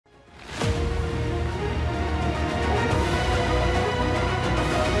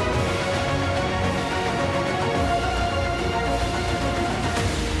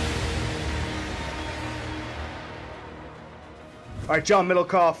All right, John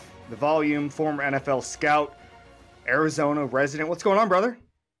Middlekauff, the volume, former NFL scout, Arizona resident. What's going on, brother?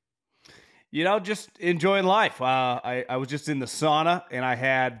 You know, just enjoying life. I was just in the sauna, and I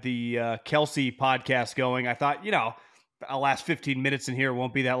had the Kelce podcast going. I thought, I'll last 15 minutes in here. It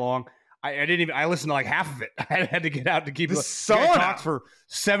won't be that long. I listened to like half of it. I had to get out to keep the sauna talks for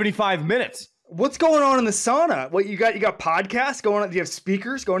 75 minutes. What's going on in the sauna? What you got podcasts going on? Do you have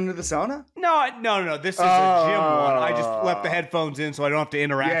speakers going into the sauna? No. This is a gym one. I just left the headphones in so I don't have to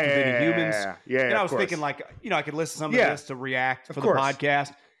interact with any humans. And I was thinking I could listen to some of this to react for the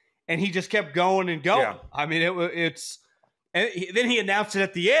podcast. And he just kept going and going. Yeah. I mean, then he announced it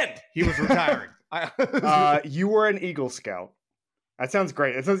at the end. He was retiring. You were an Eagle Scout. That sounds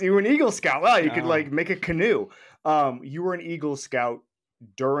great. It sounds you were an Eagle Scout. Wow, you could make a canoe. You were an Eagle Scout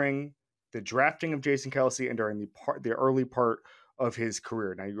during the drafting of Jason Kelce and during the early part of his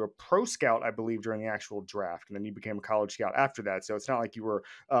career. Now, you were a pro scout, I believe, during the actual draft, and then you became a college scout after that. So it's not like you were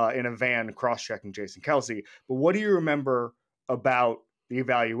in a van cross-checking Jason Kelce. But what do you remember about the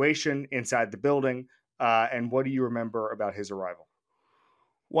evaluation inside the building, and what do you remember about his arrival?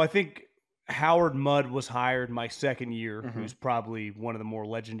 Well, I think Howard Mudd was hired my second year, who's probably one of the more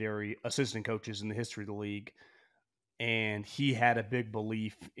legendary assistant coaches in the history of the league. And he had a big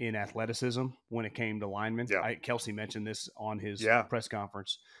belief in athleticism when it came to linemen. Yeah. Kelce mentioned this on his press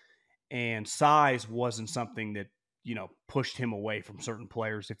conference. And size wasn't something that, pushed him away from certain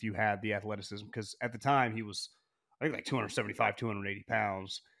players if you had the athleticism. Because at the time, he was, I think, like 275, 280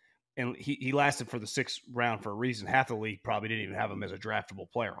 pounds. And he lasted for the sixth round for a reason. Half the league probably didn't even have him as a draftable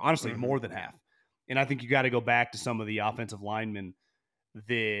player. Honestly, more than half. And I think you got to go back to some of the offensive linemen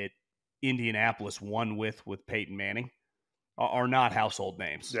that Indianapolis won with Peyton Manning are not household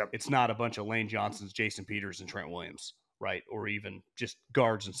names. Yep. It's not a bunch of Lane Johnsons, Jason Peters, and Trent Williams, right? Or even just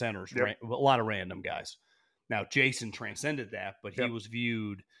guards and centers, a lot of random guys. Now, Jason transcended that, but he was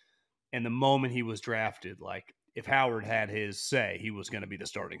viewed, and the moment he was drafted, like if Howard had his say, he was going to be the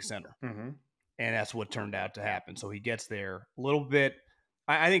starting center. And that's what turned out to happen. So he gets there a little bit.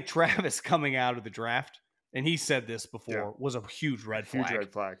 I think Travis coming out of the draft, and he said this before, was a huge red flag. Huge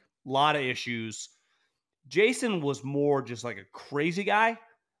red flag. A lot of issues. Jason was more just like a crazy guy,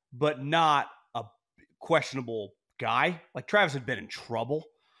 but not a questionable guy. Like Travis had been in trouble.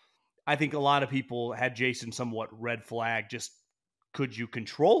 I think a lot of people had Jason somewhat red flag. Just could you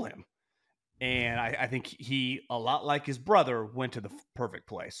control him? And I think he, a lot like his brother, went to the perfect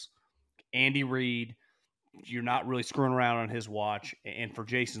place. Andy Reid, you're not really screwing around on his watch. And for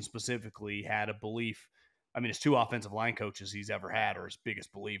Jason specifically, had a belief. I mean, his two offensive line coaches he's ever had are his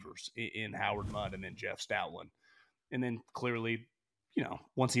biggest believers in Howard Mudd and then Jeff Stoutland. And then clearly,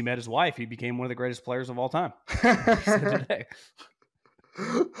 once he met his wife, he became one of the greatest players of all time. I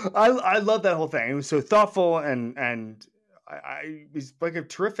love that whole thing. It was so thoughtful and he's like a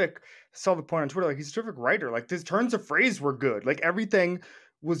terrific, saw the point on Twitter, like he's a terrific writer. Like his turns of phrase were good. Like everything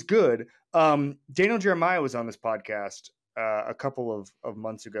was good. Daniel Jeremiah was on this podcast a couple of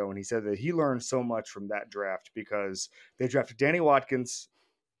months ago, and he said that he learned so much from that draft because they drafted Danny Watkins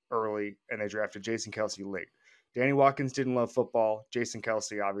early and they drafted Jason Kelce late. Danny Watkins didn't love football. Jason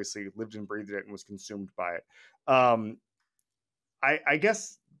Kelce obviously lived and breathed it and was consumed by it. I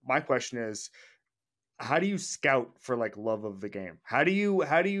guess my question is, how do you scout for like love of the game? How do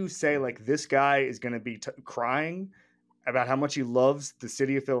you say like this guy is going to be crying about how much he loves the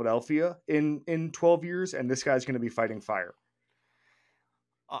city of Philadelphia in 12 years, and this guy's going to be fighting fire?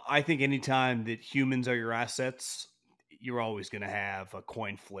 I think anytime that humans are your assets, you're always going to have a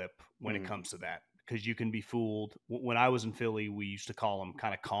coin flip when it comes to that, because you can be fooled. When I was in Philly, we used to call them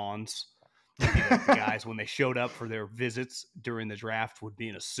kind of cons. The guys, when they showed up for their visits during the draft, would be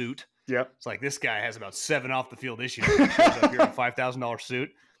in a suit. Yep. It's like, this guy has about 7 off the field issues. He shows up here in a $5,000 suit.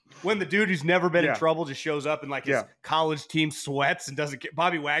 When the dude who's never been in trouble just shows up in like his college team sweats and doesn't get,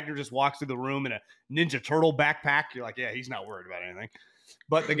 Bobby Wagner just walks through the room in a Ninja Turtle backpack. You're like, yeah, he's not worried about anything.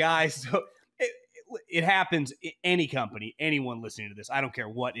 But the guys, it happens in any company, anyone listening to this, I don't care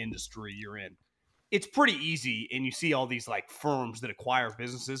what industry you're in. It's pretty easy, and you see all these like firms that acquire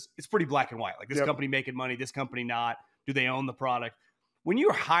businesses. It's pretty black and white. Like this company making money, this company not. Do they own the product? When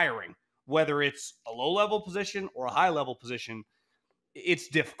you're hiring, whether it's a low-level position or a high-level position, it's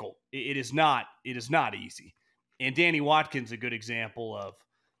difficult. It is not easy. And Danny Watkins, a good example of,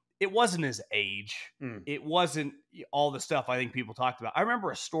 it wasn't his age. It wasn't all the stuff I think people talked about. I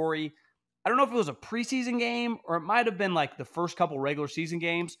remember a story. I don't know if it was a preseason game or it might have been like the first couple regular season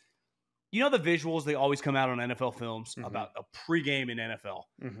games. You know the visuals, they always come out on NFL films about a pregame in NFL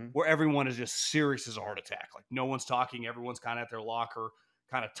where everyone is just serious as a heart attack. Like no one's talking. Everyone's kind of at their locker,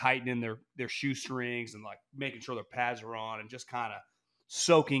 kind of tightening their shoestrings and like making sure their pads are on and just kind of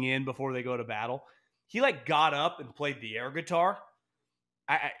soaking in before they go to battle. He like got up and played the air guitar.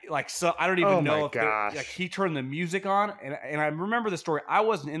 I don't even know if like he turned the music on, and I remember the story. I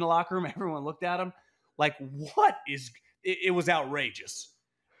wasn't in the locker room. Everyone looked at him like, what is it was outrageous.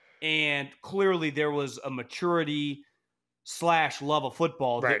 And clearly there was a maturity / love of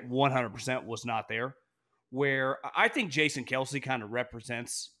football that 100% was not there, where I think Jason Kelce kind of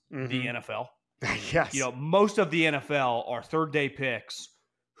represents the NFL. Yes. Most of the NFL are third-day picks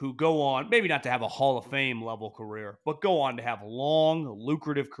who go on, maybe not to have a Hall of Fame level career, but go on to have long,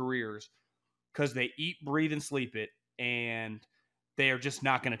 lucrative careers because they eat, breathe, and sleep it, and they are just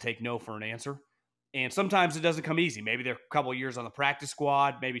not going to take no for an answer. And sometimes it doesn't come easy. Maybe they're a couple of years on the practice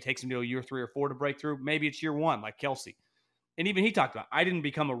squad. Maybe it takes them to a year 3 or 4 to break through. Maybe it's year 1, like Kelce. And even he talked about, I didn't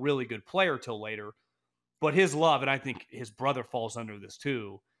become a really good player till later, but his love, and I think his brother falls under this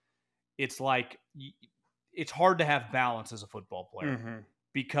too, it's like it's hard to have balance as a football player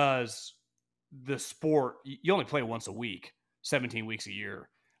because the sport, you only play once a week, 17 weeks a year.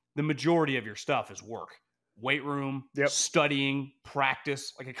 The majority of your stuff is work. Weight room, studying,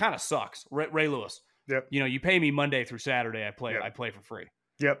 practice. Like, it kind of sucks. Ray Lewis. You pay me Monday through Saturday, I play for free.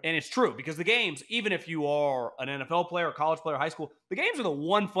 And it's true, because the games, even if you are an NFL player, a college player, high school, the games are the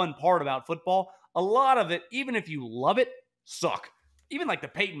one fun part about football. A lot of it, even if you love it, suck. Even like the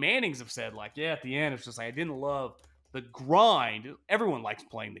Peyton Mannings have said, like, at the end, it's just like, I didn't love the grind. Everyone likes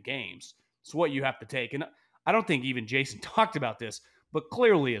playing the games. It's what you have to take. And I don't think even Jason talked about this, but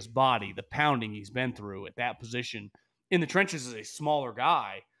clearly his body, the pounding he's been through at that position in the trenches as a smaller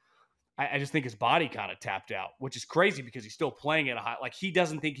guy, I just think his body kind of tapped out, which is crazy because he's still playing at a high, like he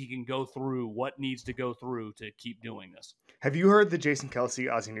doesn't think he can go through what needs to go through to keep doing this. Have you heard the Jason Kelce,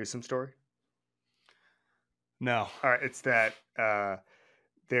 Ozzie Newsome story? No. All right. It's that,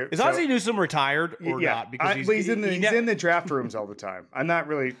 is Ozzie Newsome retired or not? Because he's in the draft rooms all the time. I'm not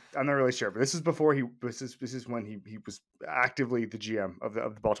really sure, but this is before this is when he was actively the GM of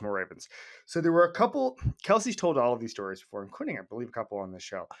the Baltimore Ravens. So there were a couple. Kelsey's told all of these stories before, including, I believe, a couple on this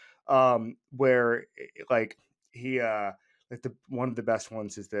show, where like he one of the best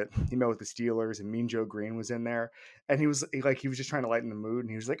ones is that he met with the Steelers and Mean Joe Green was in there, and he was just trying to lighten the mood, and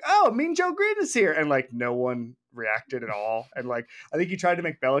he was like, "Oh, Mean Joe Green is here," and like no one reacted at all, and like I think he tried to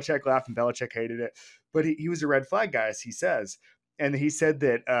make Belichick laugh, and Belichick hated it, but he was a red flag guy, as he says, and he said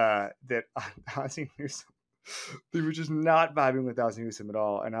that Ozzie Newsome, they were just not vibing with Ozzie Newsome at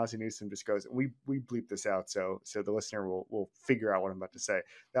all, and Ozzie Newsome just goes, we bleep this out so the listener will figure out what I'm about to say.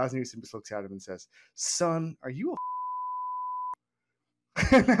 Ozzie Newsome just looks at him and says, "Son, are you a?"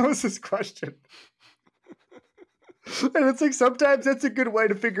 And that was his question. And it's like, sometimes that's a good way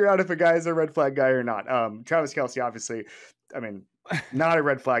to figure out if a guy is a red flag guy or not. Travis Kelce, obviously, I mean, not a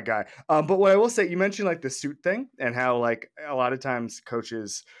red flag guy. But what I will say, you mentioned like the suit thing and how like a lot of times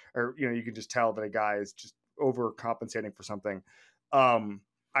coaches, or, you can just tell that a guy is just overcompensating for something.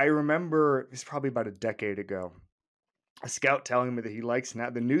 I remember it's probably about a decade ago, a scout telling me that he likes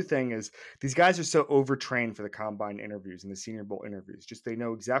now. The new thing is these guys are so overtrained for the combine interviews and the Senior Bowl interviews. Just they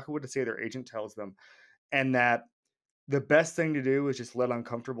know exactly what to say. Their agent tells them, and that the best thing to do is just let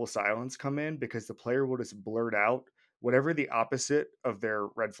uncomfortable silence come in, because the player will just blurt out whatever the opposite of their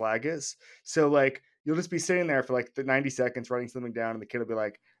red flag is. So like you'll just be sitting there for like the 90 seconds writing something down, and the kid will be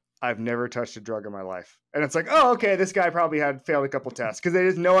like, "I've never touched a drug in my life." And it's like, oh, okay, this guy probably had failed a couple tests, because they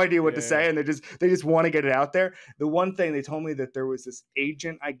just no idea what to say, and they just want to get it out there. The one thing they told me that there was this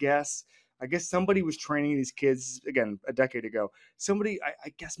agent, I guess somebody was training these kids, again, a decade ago. Somebody, I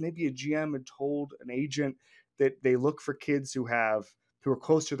guess maybe a GM had told an agent that they look for kids who are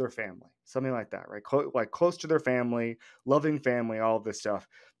close to their family, something like that, right? Like close to their family, loving family, all of this stuff.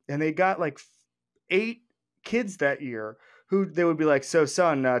 And they got like 8 kids that year who they would be like, "So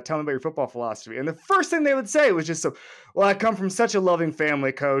son, tell me about your football philosophy." And the first thing they would say was just, "Well, I come from such a loving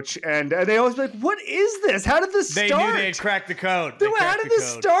family, coach." And they always be like, "What is this? How did this start?" They knew they had cracked the code. How did this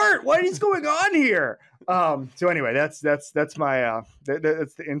start? What is going on here? So anyway, that's my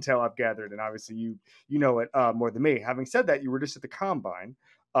that's the intel I've gathered, and obviously you know it more than me. Having said that, you were just at the combine,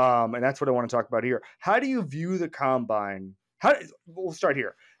 and that's what I want to talk about here. How do you view the combine? We'll start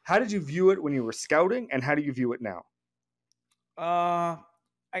here. How did you view it when you were scouting, and how do you view it now?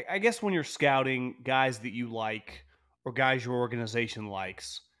 I guess when you're scouting guys that you like or guys your organization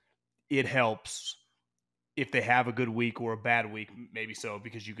likes, it helps if they have a good week or a bad week, maybe so,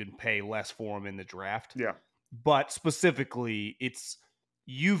 because you can pay less for them in the draft. Yeah. But specifically, it's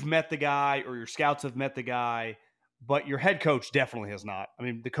you've met the guy or your scouts have met the guy. but your head coach definitely has not. I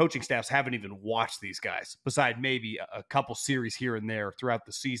mean, the coaching staffs haven't even watched these guys, beside maybe a couple series here and there throughout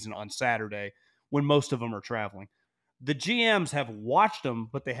the season on Saturday when most of them are traveling. The GMs have watched them,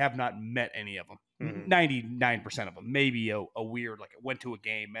 but they have not met any of them. 99% of them. Maybe a weird, like, went to a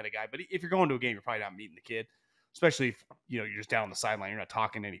game, met a guy. But if you're going to a game, you're probably not meeting the kid, especially if, you're just down on the sideline. You're not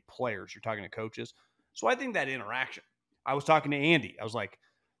talking to any players. You're talking to coaches. So I think that interaction. I was talking to Andy. I was like,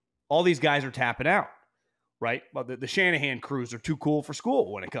 all these guys are tapping out, right? Well, the Shanahan crews are too cool for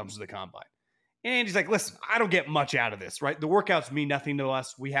school when it comes to the combine. And Andy's like, listen, I don't get much out of this, right? The workouts mean nothing to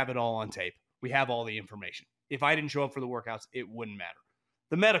us. We have it all on tape. We have all the information. If I didn't show up for the workouts, it wouldn't matter.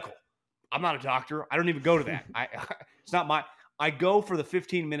 The medical, I'm not a doctor. I don't even go to that. It's not my. I go for the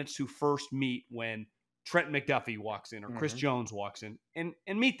 15 minutes to first meet when Trent McDuffie walks in or Chris Jones walks in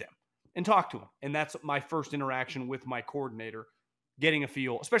and meet them and talk to them. And that's my first interaction with my coordinator, getting a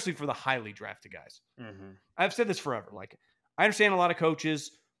feel, especially for the highly drafted guys. I've said this forever. Like, I understand a lot of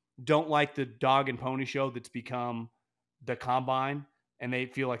coaches don't like the dog and pony show that's become the combine, and they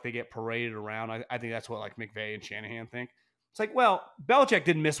feel like they get paraded around. I think that's what, like, McVay and Shanahan think. It's like, well, Belichick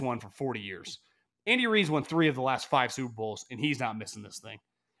didn't miss one for 40 years. Andy Reid's won 3 of the last 5 Super Bowls, and he's not missing this thing.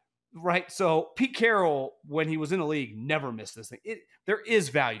 Right? So Pete Carroll, when he was in the league, never missed this thing. There is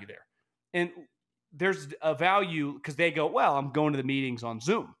value there. And there's a value because they go, well, I'm going to the meetings on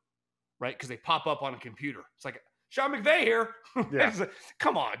Zoom, right? Because they pop up on a computer. It's like, Sean McVay here. Yeah. Like,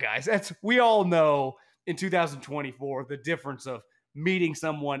 come on, guys. We all know in 2024 the difference of meeting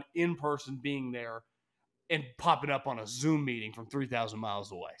someone in person, being there, and popping up on a Zoom meeting from 3,000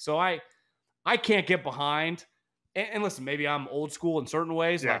 miles away. So I can't get behind. And listen, maybe I'm old school in certain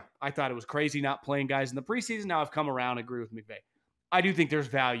ways. Yeah. Like, I thought it was crazy not playing guys in the preseason. Now I've come around and agree with McVay. I do think there's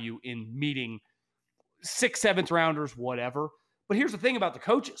value in meeting 6th, 7th rounders, whatever. But here's the thing about the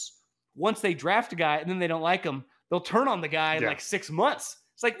coaches. Once they draft a guy and then they don't like him, they'll turn on the guy in like 6 months.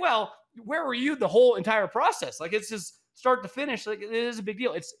 It's like, well, where were you the whole entire process? Like, it's just start to finish. Like, it is a big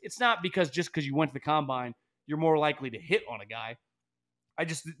deal. It's not because you went to the combine, you're more likely to hit on a guy. I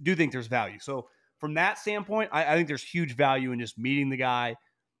just do think there's value. So from that standpoint, I think there's huge value in just meeting the guy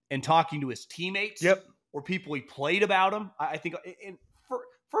and talking to his teammates or people he played about him. I think in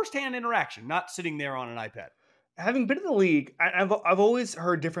firsthand interaction, not sitting there on an iPad. Having been in the league, I've always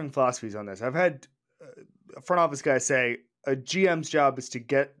heard different philosophies on this. I've had front office guys say a GM's job is to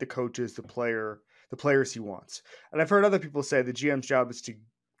get the coaches the players he wants, and I've heard other people say the GM's job is to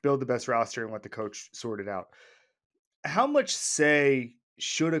build the best roster and let the coach sort it out. How much say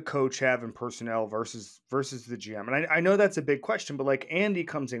should a coach have in personnel versus the GM? And I know that's a big question, but like Andy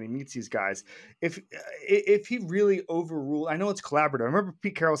comes in, he meets these guys. If he really overruled, I know it's collaborative. I remember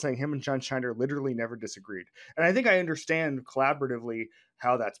Pete Carroll saying him and John Schneider literally never disagreed. And I think I understand collaboratively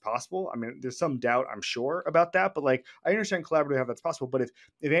how that's possible. I mean, there's some doubt, I'm sure, about that, but like, I understand collaboratively how that's possible. But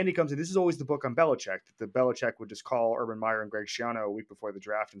if Andy comes in, this is always the book on Belichick, that the Belichick would just call Urban Meyer and Greg Schiano a week before the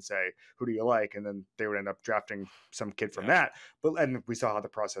draft and say, who do you like? And then they would end up drafting some kid from that. And we saw how the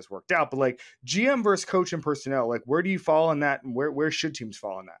process worked out. But like, GM versus coach and personnel, like, where do you fall in that? And where should teams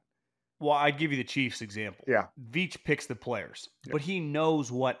fall in that? Well, I'd give you the Chiefs example. Yeah. Veach picks the players, but he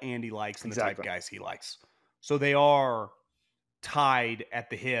knows what Andy likes and the type of guys he likes. So they are tied at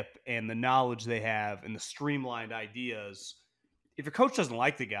the hip, and the knowledge they have and the streamlined ideas. If your coach doesn't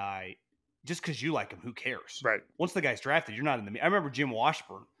like the guy, just because you like him, who cares? Right. Once the guy's drafted, you're not in the. I remember Jim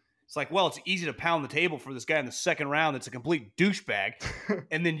Washburn. It's like, well, it's easy to pound the table for this guy in the second round that's a complete douchebag,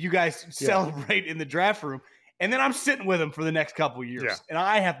 and then you guys celebrate in the draft room, and then I'm sitting with him for the next couple of years, and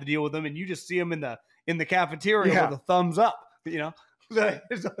I have to deal with him, and you just see him in the cafeteria with a thumbs up. You know,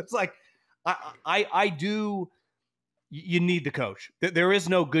 it's like I do. You need the coach. There is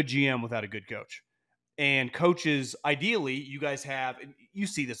no good GM without a good coach. And coaches, ideally, you guys have, and you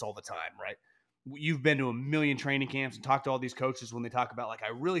see this all the time, right? You've been to a million training camps and talked to all these coaches when they talk about, like, I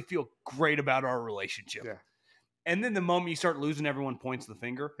really feel great about our relationship. Yeah. And then the moment you start losing, everyone points the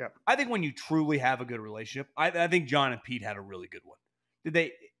finger. Yeah. I think when you truly have a good relationship, I think John and Pete had a really good one. Did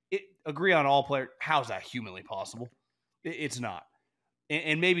they agree on all players? How's that humanly possible? It's not.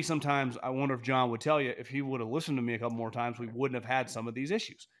 And maybe sometimes I wonder if John would tell you, if he would have listened to me a couple more times, we wouldn't have had some of these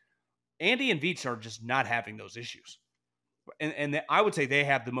issues. Andy and Veach are just not having those issues. And I would say they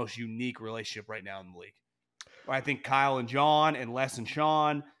have the most unique relationship right now in the league. I think Kyle and John and Les and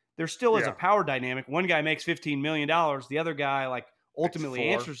Sean, there still is a power dynamic. One guy makes $15 million. The other guy, like, ultimately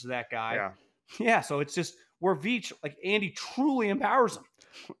answers to that guy. Yeah. So it's just where Veach, like, Andy truly empowers him.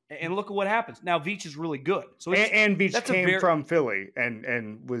 And look at what happens. Now, Veach is really good. So and Veach came from Philly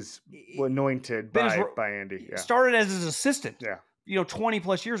and was anointed by Andy. Yeah. Started as his assistant. 20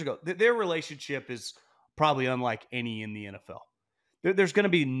 plus years ago. Their relationship is probably unlike any in the NFL. There's going to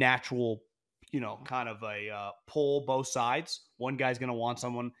be natural, kind of a pull both sides. One guy's going to want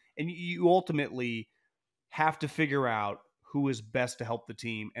someone, and you ultimately have to figure out who is best to help the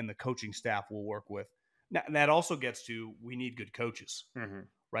team, and the coaching staff will work with. Now, that also gets to, we need good coaches,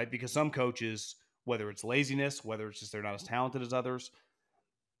 right? Because some coaches, whether it's laziness, whether it's just they're not as talented as others,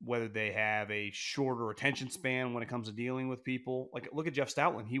 whether they have a shorter attention span when it comes to dealing with people. Like, look at Jeff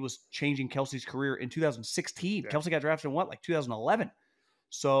Stoutland. He was changing Kelce's career in 2016. Yeah. Kelce got drafted in 2011?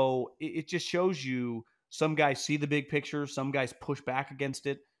 So it just shows you some guys see the big picture. Some guys push back against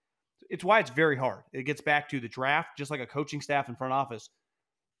it. It's why it's very hard. It gets back to the draft, just like a coaching staff and front office.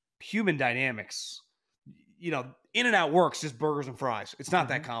 Human dynamics, in and out works, just burgers and fries. It's not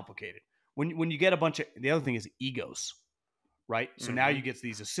that complicated. When you get a bunch of, the other thing is egos. Right. So now you get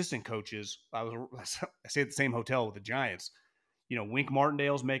these assistant coaches. I stay at the same hotel with the Giants. Wink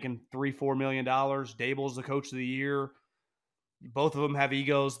Martindale's making $3-4 million. Dable's the coach of the year. Both of them have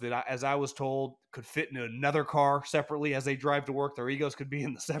egos that, as I was told, could fit in another car separately as they drive to work. Their egos could be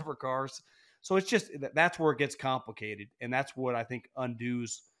in the separate cars. So it's just, that's where it gets complicated. And that's what I think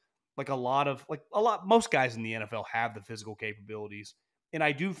undoes most guys in the NFL have the physical capabilities. And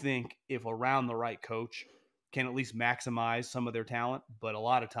I do think if around the right coach can at least maximize some of their talent. But a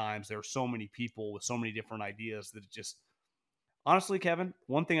lot of times there are so many people with so many different ideas that it just, honestly, Kevin,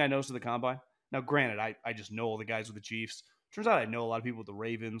 one thing I noticed at the Combine, now granted, I just know all the guys with the Chiefs. Turns out I know a lot of people with the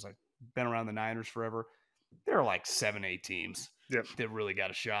Ravens. I've been around the Niners forever. There are like 7-8 teams that really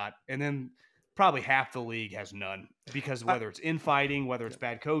got a shot. And then probably half the league has none, because whether it's infighting, whether it's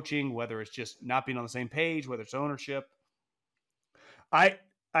bad coaching, whether it's just not being on the same page, whether it's ownership.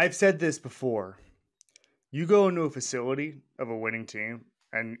 I've said this before. You go into a facility of a winning team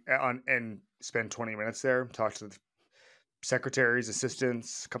and spend 20 minutes there, talk to the secretaries,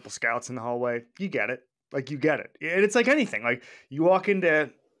 assistants, a couple scouts in the hallway. You get it. Like, you get it. And it's like anything. Like, you walk into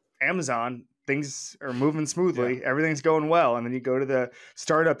Amazon, things are moving smoothly. Yeah. Everything's going well. And then you go to the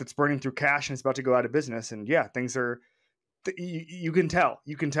startup that's burning through cash and it's about to go out of business. And yeah, things are, you can tell.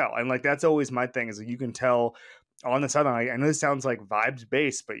 You can tell. And like, that's always my thing, is that you can tell on the sideline. I know this sounds like vibes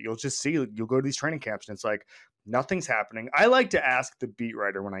based, but you'll just see, you'll go to these training camps and it's like nothing's happening. I like to ask the beat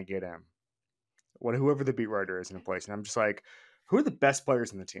writer when I get in, whoever the beat writer is in a place, and I'm just like, who are the best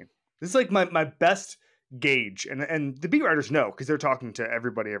players in the team? This is like my best gauge, and the beat writers know because they're talking to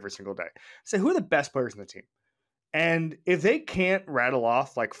everybody every single day. So who are the best players in the team? And if they can't rattle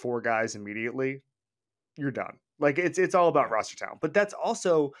off like 4 guys immediately, you're done. Like, it's all about roster talent. But that's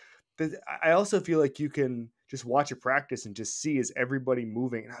also, I also feel like you can just watch a practice and just see, is everybody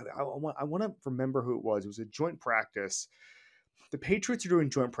moving. And I want to remember who it was. It was a joint practice. The Patriots are doing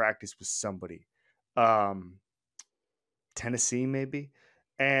joint practice with somebody, Tennessee maybe.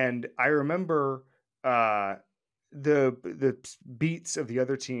 And I remember the beats of the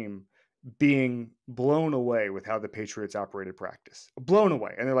other team being blown away with how the Patriots operated practice. Blown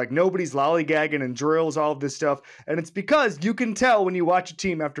away. And they're like, nobody's lollygagging and drills, all of this stuff. And it's because you can tell when you watch a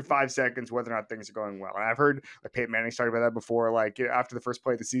team after 5 seconds whether or not things are going well. And I've heard like Peyton Manning's talked about that before. Like, after the first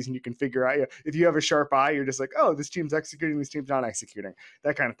play of the season, you can figure out, if you have a sharp eye, you're just like, oh, this team's executing, this team's not executing,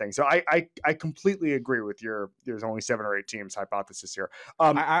 that kind of thing. So I completely agree with there's only 7 or 8 teams hypothesis here.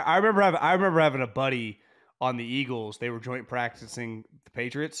 I remember having a buddy on the Eagles. They were joint practicing the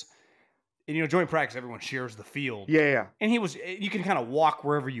Patriots. And, joint practice, everyone shares the field. Yeah. And you can kind of walk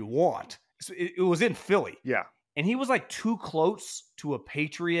wherever you want. So it was in Philly. Yeah. And he was like too close to a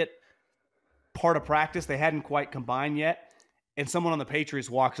Patriot part of practice. They hadn't quite combined yet. And someone on the Patriots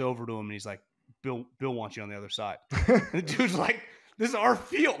walks over to him and he's like, Bill wants you on the other side. And the dude's like, this is our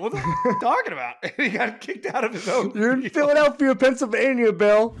field. What the f*** are you talking about? And he got kicked out of his own You're in Philadelphia, Pennsylvania,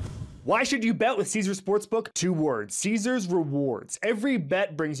 Bill. Why should you bet with Caesars Sportsbook? 2 words: Caesars Rewards. Every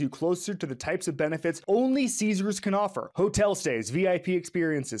bet brings you closer to the types of benefits only Caesars can offer. Hotel stays, VIP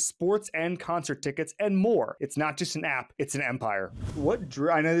experiences, sports and concert tickets, and more. It's not just an app, it's an empire.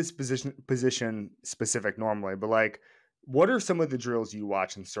 I know this position specific normally, but like, what are some of the drills you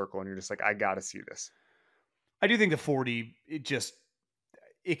watch in Circle and you're just like, I gotta see this? I do think the 40,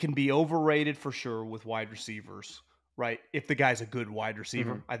 it can be overrated for sure with wide receivers. Right, if the guy's a good wide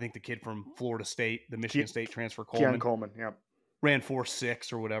receiver. I think the kid from Florida State, the Michigan State transfer, Coleman, ran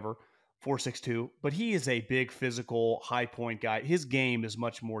 4.6 or whatever, 4.62. But he is a big, physical, high point guy. His game is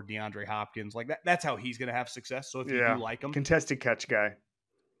much more DeAndre Hopkins. Like that's how he's going to have success. So if you do like him, contested catch guy.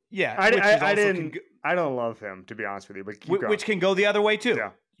 Yeah, I don't love him, to be honest with you, but which can go the other way too.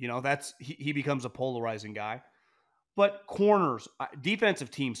 Yeah. That's he becomes a polarizing guy. But corners,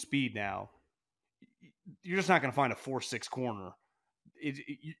 defensive team speed now. You're just not going to find a 4.6 corner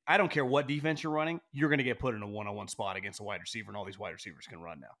I don't care what defense you're running, you're going to get put in a one-on-one spot against a wide receiver, and all these wide receivers can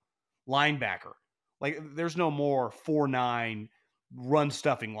run now. Linebacker, like there's no more 4-9 run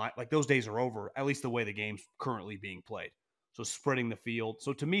stuffing line. Like those days are over, at least the way the game's currently being played. So spreading the field.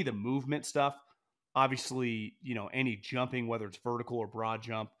 So to me, the movement stuff, obviously, any jumping, whether it's vertical or broad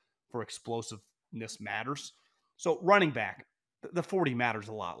jump for explosiveness matters. So running back, the 40 matters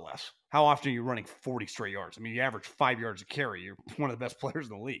a lot less. How often are you running 40 straight yards? I mean, you average 5 yards a carry. You're one of the best players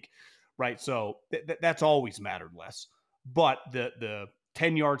in the league, right? So that's always mattered less. But the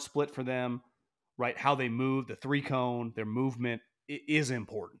 10-yard split for them, right, how they move, the 3-cone, their movement is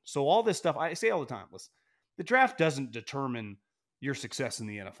important. So all this stuff, I say all the time, listen, the draft doesn't determine your success in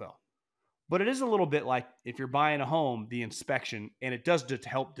the NFL. But it is a little bit like if you're buying a home, the inspection, and it does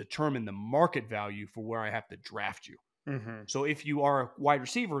help determine the market value for where I have to draft you. Mm-hmm. So if you are a wide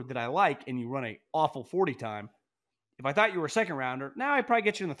receiver that I like and you run an awful 40 time, if I thought you were a second rounder, now I'd probably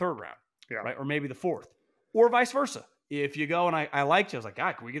get you in the third round, right? Or maybe the fourth, or vice versa. If you go and I liked you, I was like,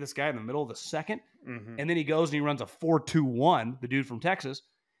 God, can we get this guy in the middle of the second? Mm-hmm. And then he goes and he runs a 4.21, the dude from Texas.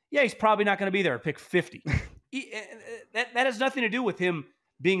 Yeah, he's probably not going to be there at pick 50. That has nothing to do with him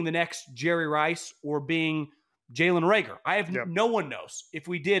being the next Jerry Rice or being Jalen Reagor. No one knows. If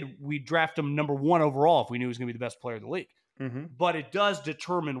we did, we'd draft him number 1 overall if we knew he was going to be the best player in the league. Mm-hmm. But it does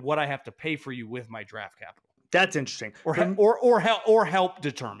determine what I have to pay for you with my draft capital. That's interesting. Or help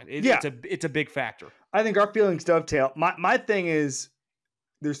determine. It's a big factor. I think our feelings dovetail. My thing is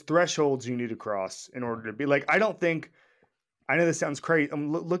there's thresholds you need to cross in order to be like, I know this sounds crazy.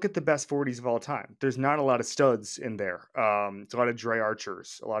 Look at the best 40s of all time. There's not a lot of studs in there. It's a lot of Dre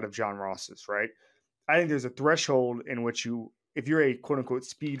Archers, a lot of John Rosses, right? I think there's a threshold in which if you're a quote unquote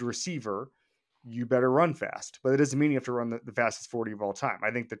speed receiver, you better run fast, but it doesn't mean you have to run the fastest 40 of all time.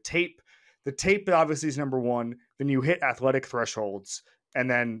 I think the tape obviously is number 1. Then you hit athletic thresholds, and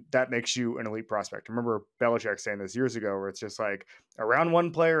then that makes you an elite prospect. I remember Belichick saying this years ago, where it's just like a round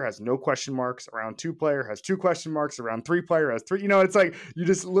 1 player has no question marks, a round 2 player has 2 question marks, a round 3 player has 3. It's like you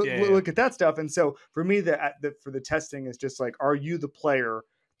just look at that stuff. And so for me, for the testing is just like, are you the player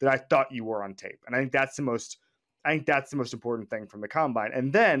that I thought you were on tape? And I think that's the most important thing from the combine.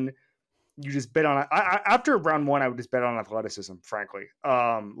 And then you just bet on after round 1, I would just bet on athleticism, frankly.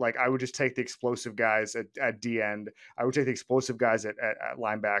 Like I would just take the explosive guys at D end. I would take the explosive guys at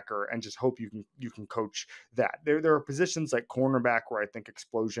linebacker and just hope you can coach that. There are positions like cornerback where I think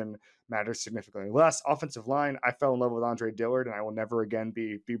explosion matters significantly less. Offensive line, I fell in love with Andre Dillard, and I will never again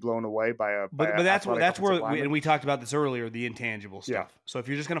be blown away by a. But that's where and we talked about this earlier, the intangible stuff. Yeah. So if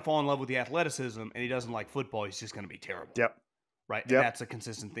you're just going to fall in love with the athleticism and he doesn't like football, he's just going to be terrible. Yep. Right. And that's a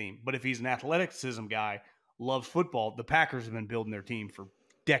consistent theme. But if he's an athleticism guy, loves football, the Packers have been building their team for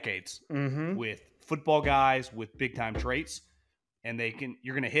decades with football guys with big time traits. And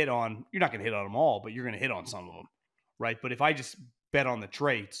you're not going to hit on them all, but you're going to hit on some of them. Right. But if I just bet on the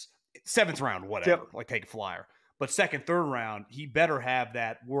traits, 7th round, whatever, like take a flyer. But 2nd, 3rd round, he better have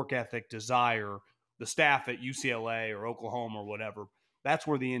that work ethic, desire, the staff at UCLA or Oklahoma or whatever. That's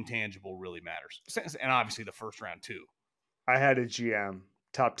where the intangible really matters. And obviously the 1st round too. I had a GM,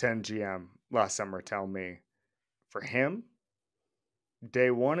 top 10 GM last summer tell me for him,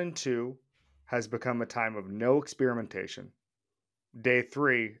 day 1 and 2 has become a time of no experimentation. Day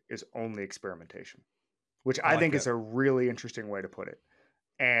 3 is only experimentation, which I think is a really interesting way to put it.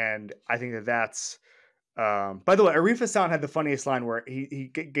 And I think that's, by the way, Arif Hassan had the funniest line where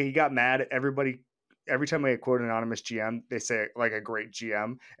he got mad at everybody. Every time I quote an anonymous GM, they say like a great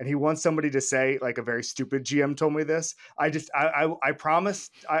GM, and he wants somebody to say like a very stupid GM told me this. I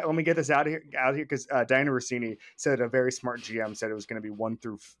promised. Let me get this out here because Diana Rossini said a very smart GM said it was going to be 1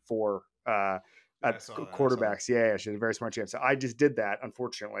 through 4 quarterbacks. Yeah, she had a very smart GM. So I just did that.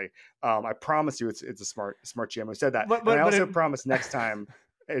 Unfortunately, I promise you, it's a smart GM who said that. But I also promise next time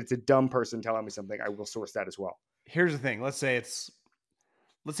it's a dumb person telling me something, I will source that as well. Here's the thing. Let's say it's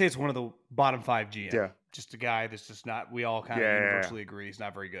one of the bottom 5 GMs. Yeah. Just a guy that's just not, we all kind of universally agree he's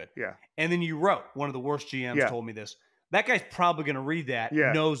not very good. Yeah. And then you wrote, one of the worst GMs told me this. That guy's probably going to read that,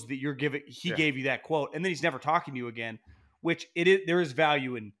 knows that he gave you that quote, and then he's never talking to you again, which there is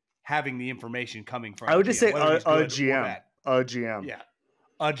value in having the information coming from. I would just say a GM. A GM. Yeah.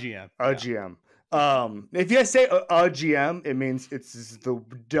 A GM. A GM. If you say a GM, it means it's the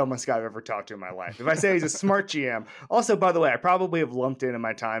dumbest guy I've ever talked to in my life. If I say he's a smart GM, also, by the way, I probably have lumped in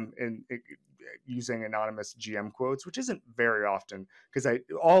my time in using anonymous GM quotes, which isn't very often because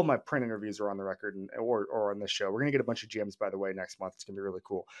all of my print interviews are on the record or on this show. We're going to get a bunch of GMs, by the way, next month. It's going to be really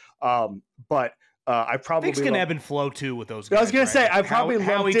cool. But I probably things can ebb and flow too with those guys. I was going to say I probably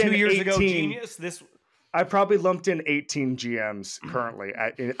lumped in 2 years 18. ago, genius. This I probably lumped in 18 GMs currently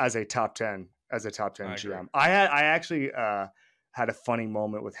as a top 10 GM. I actually had a funny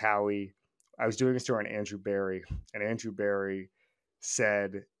moment with Howie. I was doing a story on Andrew Berry, and Andrew Berry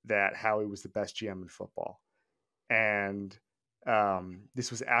said that Howie was the best GM in football. And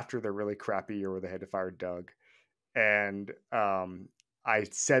this was after the really crappy year where they had to fire Doug. And I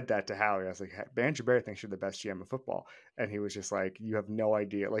said that to Howie. I was like, Andrew Berry thinks you're the best GM in football. And he was just like, you have no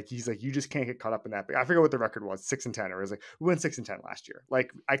idea. Like, he's like, you just can't get caught up in that. I forget what the record was, 6-10. Or it was like, we went 6-10 last year.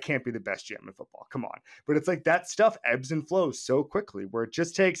 Like, I can't be the best GM in football. Come on. But it's like that stuff ebbs and flows so quickly where it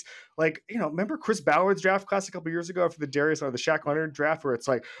just takes, like, remember Chris Ballard's draft class a couple years ago after the Darius or the Shaq Leonard draft, where it's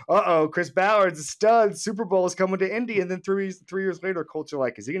like, Chris Ballard's a stud. Super Bowl is coming to Indy. And then three years later, Colts are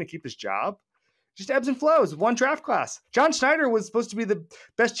like, is he going to keep his job? Just ebbs and flows. One draft class. John Schneider was supposed to be the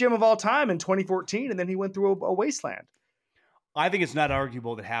best GM of all time in 2014, and then he went through a wasteland. I think it's not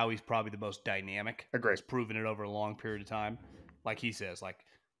arguable that Howie's probably the most dynamic. Agreed. He's proven it over a long period of time. Like he says, like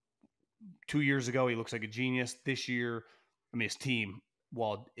 2 years ago, he looks like a genius. This year, I mean, his team,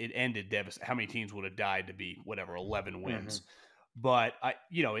 while it ended devastating, how many teams would have died to be, 11 wins? Mm-hmm. But,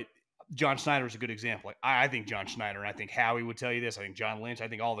 John Schneider is a good example. Like, I think John Schneider, and I think Howie would tell you this. I think John Lynch. I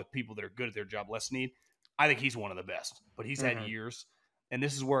think all the people that are good at their job, Les Snead. I think he's one of the best. But he's had years, and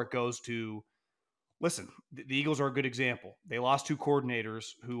this is where it goes to. Listen, the Eagles are a good example. They lost 2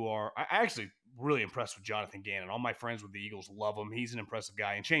 coordinators who are. I actually really impressed with Jonathan Gannon. All my friends with the Eagles love him. He's an impressive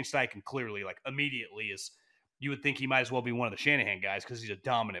guy, and Shane Steichen clearly, like, immediately is. You would think he might as well be one of the Shanahan guys because he's a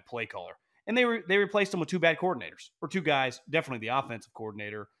dominant play caller. And they replaced him with 2 bad coordinators, or 2 guys. Definitely the offensive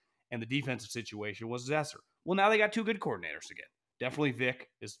coordinator. And the defensive situation was a disaster. Well, now they got 2 good coordinators again. Definitely Vic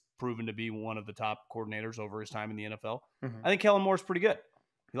is proven to be one of the top coordinators over his time in the NFL. Mm-hmm. I think Kellen Moore's pretty good.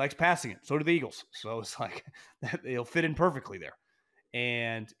 He likes passing it. So do the Eagles. So it's like he'll fit in perfectly there.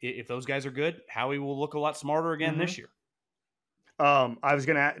 And if those guys are good, Howie will look a lot smarter again this year. I was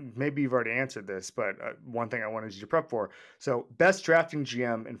going to, maybe you've already answered this, but one thing I wanted you to prep for. So best drafting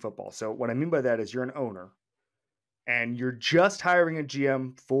GM in football. So what I mean by that is you're an owner. And you're just hiring a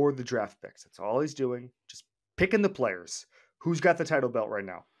GM for the draft picks. That's all he's doing. Just picking the players. Who's got the title belt right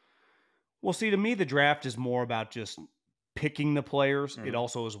now? Well, see, to me, the draft is more about just picking the players. It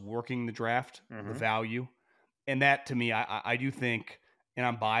also is working the draft, the value. And that, to me, I do think, and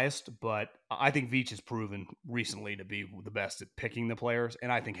I'm biased, but I think Veach has proven recently to be the best at picking the players.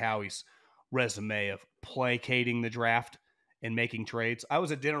 And I think Howie's resume of placating the draft and making trades. I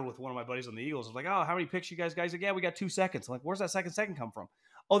was at dinner with one of my buddies on the Eagles. I was like, oh, how many picks you guys? Like, yeah, we got 2 seconds. I'm like, where's that second come from?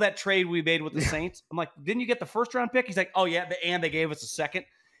 Oh, that trade we made with the Saints. I'm like, didn't you get the first round pick? He's like, oh, yeah, and they gave us a second.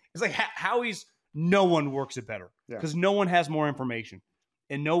 It's like Howie's, no one works it better because no one has more information.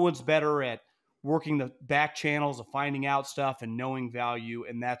 And no one's better at working the back channels of finding out stuff and knowing value,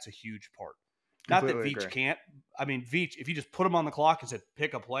 and that's a huge part. Completely Not that Veach can't. I mean, Veach, if you just put him on the clock and said,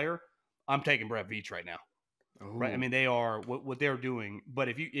 pick a player, I'm taking Brett Veach right now. Ooh. Right. I mean, they are what they're doing. But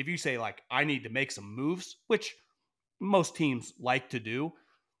if you say, like, I need to make some moves, which most teams like to do,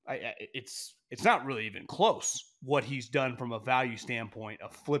 it's not really even close what he's done from a value standpoint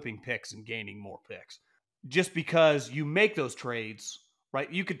of flipping picks and gaining more picks. Just because you make those trades,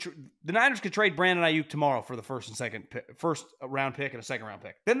 right? You could the Niners could trade Brandon Ayuk tomorrow for the first round pick and a second round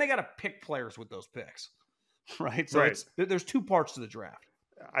pick. Then they got to pick players with those picks, right? So there's 2 parts to the draft.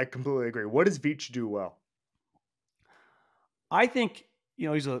 I completely agree. What does Veach do well? I think,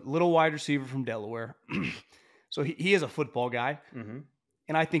 he's a little wide receiver from Delaware. So he is a football guy. Mm-hmm.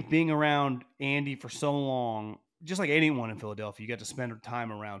 And I think being around Andy for so long, just like anyone in Philadelphia, you got to spend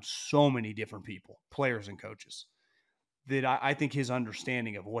time around so many different people, players and coaches, that I think his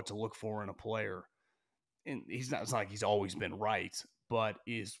understanding of what to look for in a player, and it's not like he's always been right, but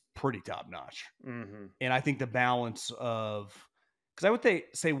is pretty top notch. Mm-hmm. And I think the balance of, because I would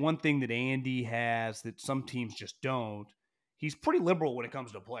say one thing that Andy has that some teams just don't, he's pretty liberal when it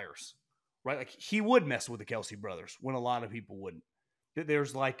comes to players, right? Like, he would mess with the Kelce brothers when a lot of people wouldn't.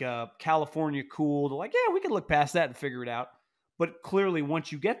 There's like a California cool to, like, yeah, we can look past that and figure it out. But clearly,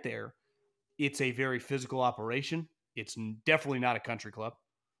 once you get there, it's a very physical operation. It's definitely not a country club.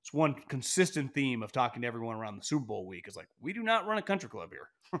 It's one consistent theme of talking to everyone around the Super Bowl week is like, we do not run a country club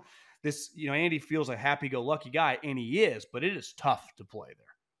here. Andy feels a happy-go-lucky guy, and he is, but it is tough to play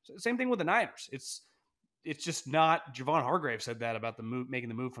there. So, same thing with the Niners. It's just not. Javon Hargrave said that about making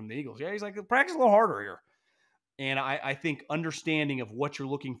the move from the Eagles. Yeah, he's like, practice a little harder here. And I think understanding of what you're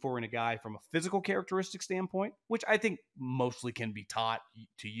looking for in a guy from a physical characteristic standpoint, which I think mostly can be taught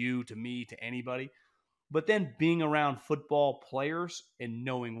to you, to me, to anybody, but then being around football players and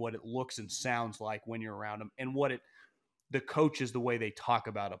knowing what it looks and sounds like when you're around them and what it the coaches, the way they talk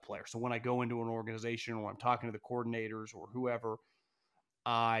about a player. So when I go into an organization or I'm talking to the coordinators or whoever,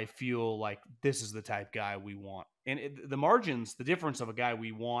 I feel like this is the type guy we want. And the margins, the difference of a guy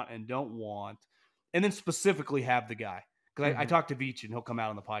we want and don't want, and then specifically have the guy. Because I talked to Veach, and he'll come out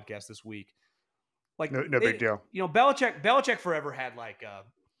on the podcast this week. Like no big deal. You know, Belichick forever had like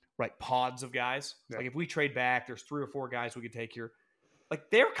pods of guys. Yeah. Like if we trade back, there's 3 or 4 guys we could take here. Like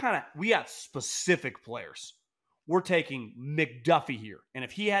we got specific players. We're taking McDuffie here. And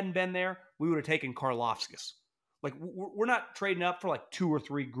if he hadn't been there, we would have taken Karlaftis. Like we're not trading up for like 2 or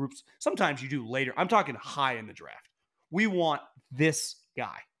 3 groups. Sometimes you do later. I'm talking high in the draft. We want this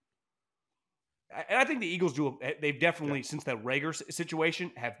guy. And I think the Eagles they've definitely, since that Rager situation,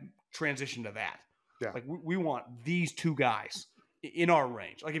 have transitioned to that. Yeah. Like we want these 2 guys in our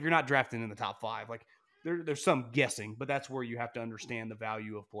range. Like if you're not drafting in the top 5, like there's some guessing, but that's where you have to understand the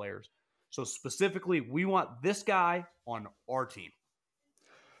value of players. So specifically, we want this guy on our team.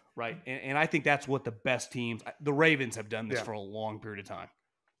 Right. And I think that's what the best teams, the Ravens have done this for a long period of time.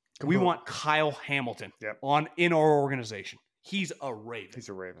 We want Kyle Hamilton in our organization. He's a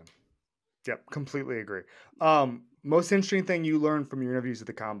Raven. Yep, completely agree. Most interesting thing you learned from your interviews at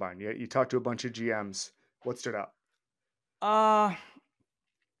the Combine? You talked to a bunch of GMs. What stood out? I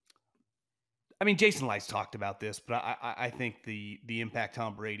mean, Jason Lice talked about this, but I think the impact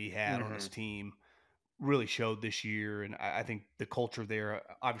Tom Brady had on his team really showed this year. And I think the culture there,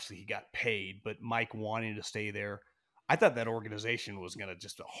 obviously he got paid, but Mike wanting to stay there. I thought that organization was going to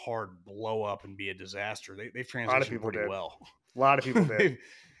just a hard blow up and be a disaster. They've transitioned pretty well. A lot of people did.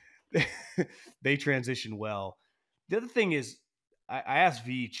 They transitioned well. The other thing is, I asked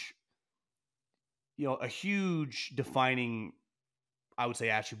Veach, you know, a huge defining, I would say,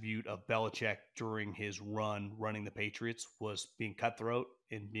 attribute of Belichick during his running the Patriots was being cutthroat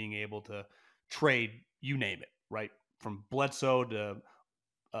and being able to trade, you name it, right? From Bledsoe to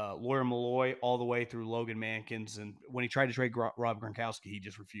Lawyer Malloy all the way through Logan Mankins. And when he tried to trade Rob Gronkowski, he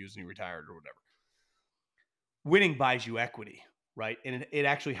just refused and he retired or whatever. Winning buys you equity, right? And it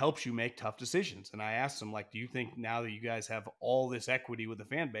actually helps you make tough decisions. And I asked him, like, do you think now that you guys have all this equity with the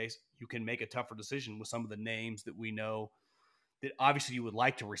fan base, you can make a tougher decision with some of the names that we know that obviously you would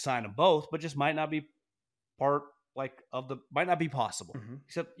like to resign them both, but just might not be might not be possible. Mm-hmm.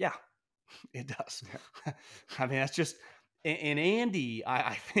 He said, yeah, it does. Yeah. I mean, that's just, and Andy,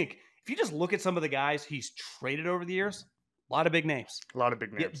 I think if you just look at some of the guys he's traded over the years, a lot of big names. Yeah,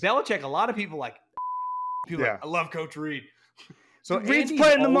 Belichick, a lot of people like, I love Coach Reed. So Reed's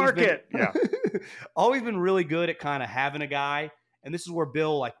playing the market. Always been really good at kind of having a guy. And this is where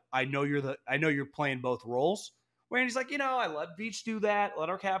Bill, like, I know you're playing both roles. Where Andy's like, I let Veach do that. Let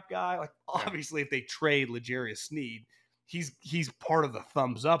our cap guy. Like, obviously, if they trade L'Jarius Sneed, he's part of the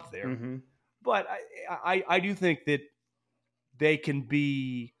thumbs up there. Mm-hmm. But I do think that they can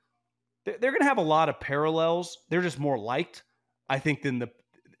be. They're going to have a lot of parallels. They're just more liked, I think, than the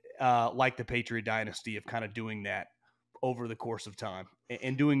Patriot dynasty of kind of doing that over the course of time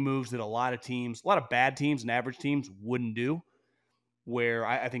and doing moves that a lot of bad teams and average teams wouldn't do. Where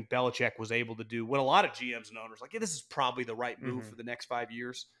I think Belichick was able to do what a lot of GMs and owners like, this is probably the right move for the next 5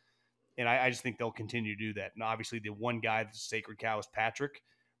 years. And I just think they'll continue to do that. And obviously the one guy that's a sacred cow is Patrick.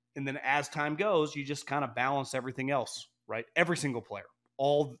 And then as time goes, you just kind of balance everything else, right? Every single player,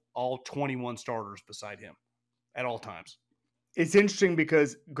 all 21 starters beside him at all times. It's interesting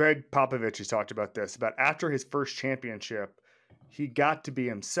because Greg Popovich has talked about this, about after his first championship, he got to be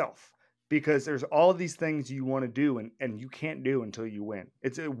himself. Because there's all these things you want to do and you can't do until you win.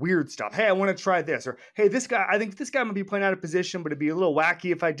 It's a weird stuff. Hey, I want to try this. Or, hey, I think this guy might be playing out of position, but it'd be a little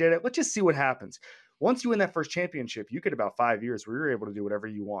wacky if I did it. Let's just see what happens. Once you win that first championship, you get about 5 years where you're able to do whatever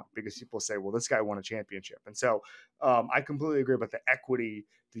you want because people say, well, this guy won a championship. And so I completely agree about the equity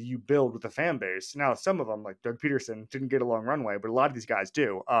that you build with the fan base. Now, some of them, like Doug Peterson, didn't get a long runway, but a lot of these guys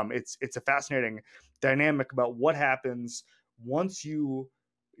do. It's a fascinating dynamic about what happens once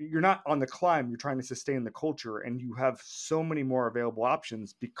you're not on the climb, you're trying to sustain the culture, and you have so many more available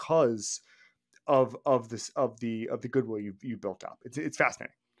options because of the goodwill you built up. It's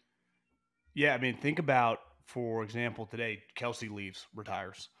fascinating. Yeah, I mean, think about, for example, today Kelce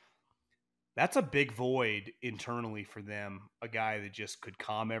retires. That's a big void internally for them. A guy that just could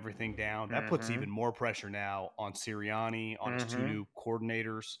calm everything down. That puts even more pressure now on Sirianni, on his 2 new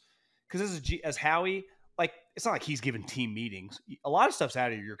coordinators. Because as Howie, like, it's not like he's given team meetings. A lot of stuff's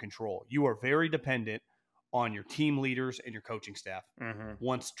out of your control. You are very dependent on your team leaders and your coaching staff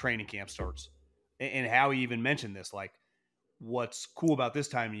once training camp starts. And Howie even mentioned this, like, what's cool about this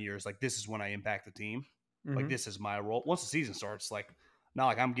time of year is, like, this is when I impact the team. Like, this is my role. Once the season starts, like, not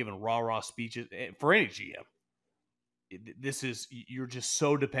like I'm giving rah-rah speeches for any GM. you're just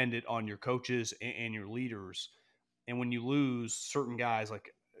so dependent on your coaches and your leaders. And when you lose certain guys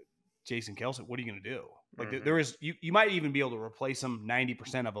like Jason Kelce, what are you going to do? Like there is, you might even be able to replace him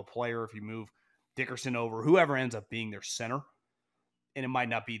 90% of a player if you move Dickerson over, whoever ends up being their center. And it might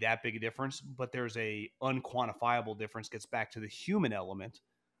not be that big a difference, but there's a unquantifiable difference. Gets back to the human element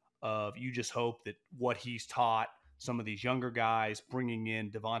of you just hope that what he's taught some of these younger guys, bringing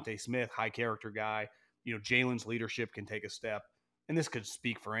in Devontae Smith, high character guy, Jalen's leadership can take a step. And this could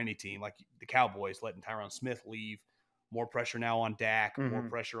speak for any team, like the Cowboys letting Tyron Smith leave. More pressure now on Dak, more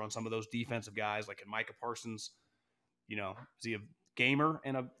pressure on some of those defensive guys, like in Micah Parsons. Is he a gamer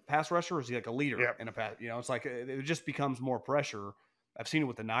and a pass rusher, or is he like a leader and a pass? It's like it just becomes more pressure. I've seen it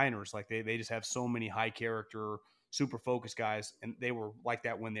with the Niners. Like they just have so many high character, super focused guys, and they were like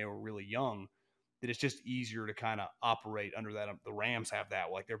that when they were really young, that it's just easier to kind of operate under that. The Rams have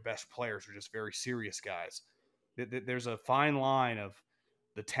that. Like their best players are just very serious guys. There's a fine line of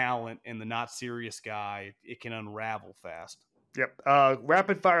the talent and the not serious guy. It can unravel fast. Yep.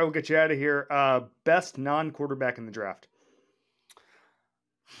 Rapid fire will get you out of here. Best non-quarterback in the draft.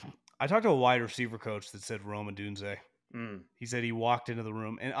 I talked to a wide receiver coach that said Rome Odunze. He said he walked into the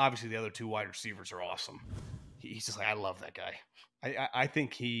room, and obviously the other two wide receivers are awesome. He's just like, I love that guy. I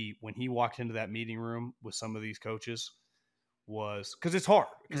think when he walked into that meeting room with some of these coaches was, because it's hard,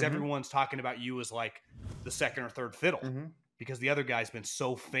 because everyone's talking about you as like the second or third fiddle, because the other guy's been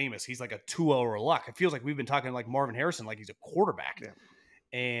so famous. He's like a 2-0 or luck. It feels like we've been talking like Marvin Harrison, like he's a quarterback. Yeah.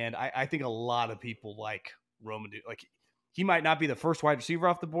 And I think a lot of people like Roman, like he might not be the first wide receiver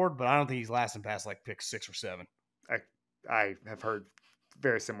off the board, but I don't think he's lasting past like pick 6 or 7. I have heard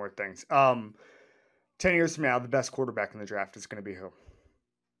very similar things. 10 years from now, the best quarterback in the draft is going to be who?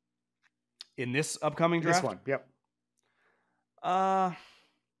 In this upcoming draft? This one, yep.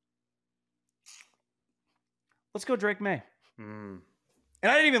 Let's go Drake Maye. And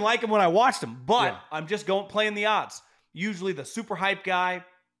I didn't even like him when I watched him, but I'm just playing the odds. Usually the super hype guy,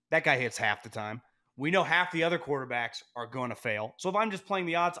 that guy hits half the time. We know half the other quarterbacks are going to fail. So if I'm just playing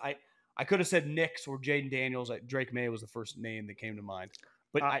the odds, I could have said Knicks or Jaden Daniels. Drake Maye was the first name that came to mind.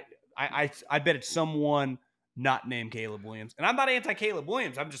 But I bet it's someone not named Caleb Williams. And I'm not anti-Caleb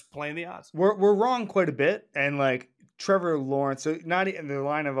Williams. I'm just playing the odds. We're wrong quite a bit. And like Trevor Lawrence, so not in the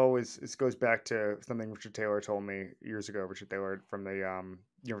line of always, this goes back to something Richard Taylor told me years ago, Richard Taylor from the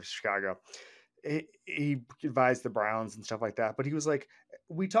University of Chicago. He advised the Browns and stuff like that. But he was like,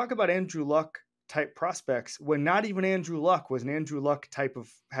 we talk about Andrew Luck type prospects when not even Andrew Luck was an Andrew Luck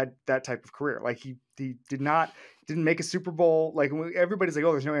had that type of career. Like he didn't make a Super Bowl. Like everybody's like,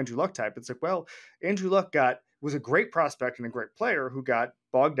 oh, there's no Andrew Luck type. It's like, well, Andrew Luck was a great prospect and a great player who got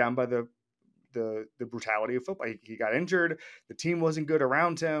bogged down by the brutality of football. He got injured. The team wasn't good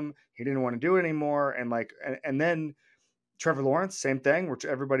around him. He didn't want to do it anymore. And then Trevor Lawrence, same thing, which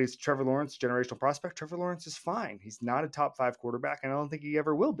everybody's Trevor Lawrence, generational prospect. Trevor Lawrence is fine. He's not a top 5 quarterback, and I don't think he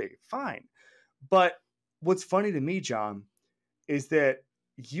ever will be. Fine. But what's funny to me, John, is that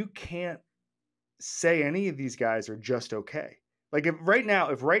you can't say any of these guys are just okay. Like if right now,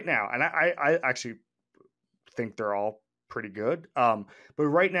 and I actually think they're all pretty good. But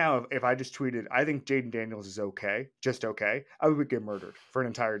right now, if I just tweeted, I think Jaden Daniels is okay, just okay, I would get murdered for an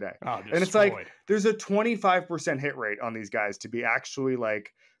entire day. And it's like, there's a 25% hit rate on these guys to be actually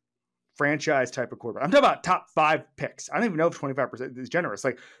like franchise type of quarterback. I'm talking about top 5 picks. I don't even know if 25% is generous.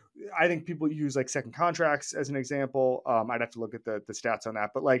 Like, I think people use like second contracts as an example. I'd have to look at the stats on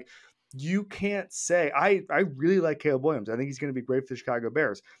that, but like, you can't say, I really like Caleb Williams. I think he's going to be great for the Chicago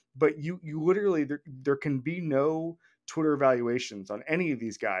Bears, but you literally, there can be no Twitter evaluations on any of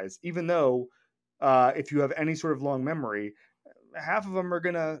these guys, even though if you have any sort of long memory, half of them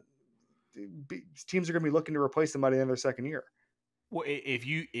teams are going to be looking to replace them by the end of their second year. Well, if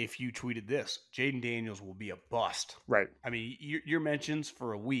you tweeted this, Jaden Daniels will be a bust. Right. I mean, your mentions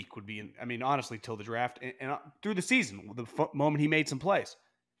for a week would be, honestly, till the draft and through the season, the moment he made some plays,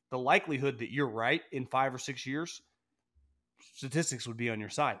 the likelihood that you're right in 5 or 6 years, statistics would be on your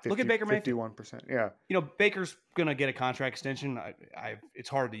side. Look at Baker Mayfield. 51%. Yeah. Baker's going to get a contract extension. It's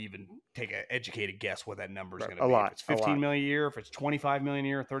hard to even take an educated guess what that number is going to be. If it's $15 million a year, if it's $25 million a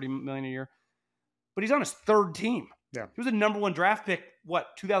year, $30 million a year. But he's on his 3rd team. Yeah. He was a number 1 draft pick,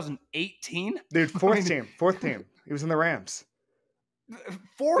 2018? Dude, 4th team. He was in the Rams.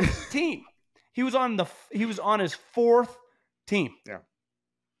 4th team. He was on his 4th team. Yeah.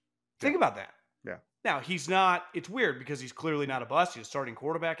 Think about that. Yeah. Now, it's weird because he's clearly not a bust. He's a starting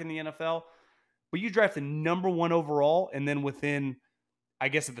quarterback in the NFL. But you draft the number 1 overall, and then within, I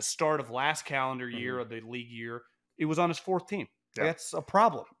guess at the start of last calendar year of the league year, it was on his 4th team. Yeah. That's a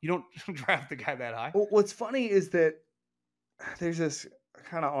problem. You don't draft the guy that high. Well, what's funny is that there's this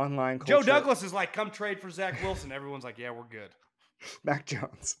kind of online culture. Joe Douglas is like, come trade for Zach Wilson. Everyone's like, yeah, we're good. Mac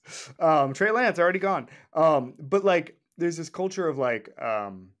Jones. Trey Lance already gone. But like there's this culture of like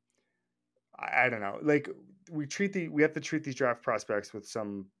I don't know, like we have to treat these draft prospects with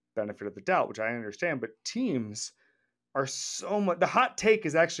some benefit of the doubt, which I understand, but teams are so much, the hot take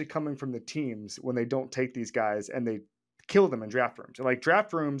is actually coming from the teams when they don't take these guys and they kill them in draft rooms. And like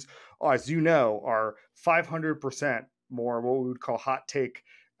draft rooms, as you know, are 500% more what we would call hot take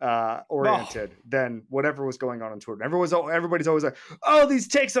oriented than whatever was going on Twitter. Everybody's always like, oh, these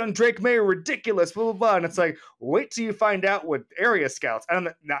takes on Drake Maye are ridiculous, blah, blah, blah. And it's like, wait till you find out what area scouts, I'm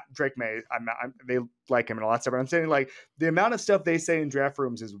not Drake Maye, they like him and all that stuff, but I'm saying like the amount of stuff they say in draft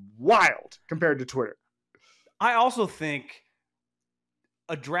rooms is wild compared to Twitter. I also think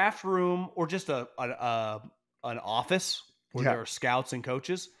a draft room or just an office where there are scouts and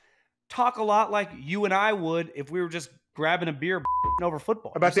coaches talk a lot like you and I would if we were just grabbing a beer over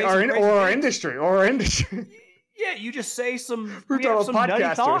football. About our industry. Yeah, you just say some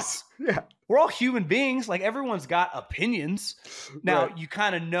nutty thoughts. Yeah. We're all human beings. Like everyone's got opinions. Now you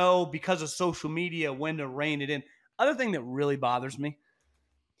kind of know because of social media when to rein it in. Other thing that really bothers me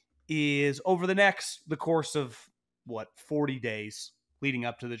is over the course of 40 days leading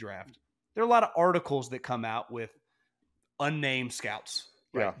up to the draft, there are a lot of articles that come out with unnamed scouts,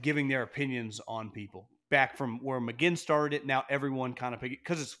 giving their opinions on people. Back from where McGinn started it, now everyone kind of pick it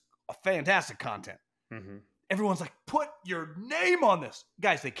because it's a fantastic content. Mm-hmm. Everyone's like, put your name on this.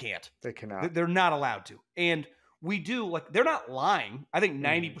 Guys, they can't. They cannot. They're not allowed to. And we do, like, they're not lying. I think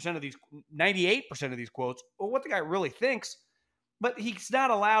 98% of these quotes are what the guy really thinks, but he's not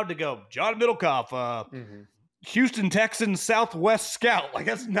allowed to go, John Middlekauff, Houston Texans Southwest scout. Like,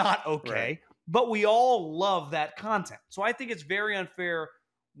 that's not okay. Right. But we all love that content. So I think it's very unfair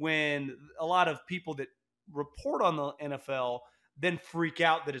when a lot of people that report on the NFL then freak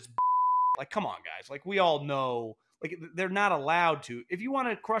out that it's like, come on, guys. Like, we all know, like, they're not allowed to. If you want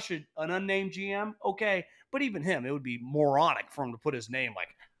to crush an unnamed GM, okay. But even him, it would be moronic for him to put his name like,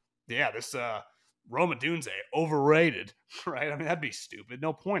 yeah, this Rome Odunze, overrated, right? I mean, that'd be stupid.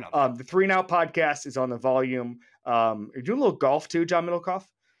 No point on that. The 3 and Out podcast is on the volume. You're doing a little golf too, John Middlekauff?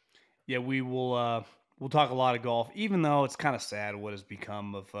 Yeah, we will. We'll talk a lot of golf, even though it's kind of sad what has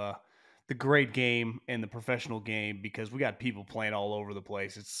become of the great game and the professional game because we got people playing all over the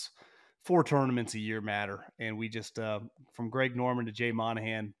place. It's 4 tournaments a year matter, and we just, from Greg Norman to Jay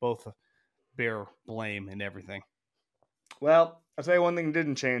Monahan, both bear blame and everything. Well, I'll tell you one thing that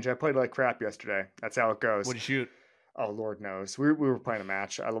didn't change. I played like crap yesterday. That's how it goes. What did you shoot? Oh, Lord knows. We were playing a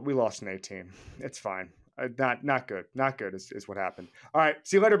match. We lost an 18. It's fine. Not good. Not good is what happened. All right.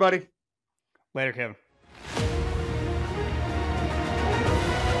 See you later, buddy. Later, Kevin.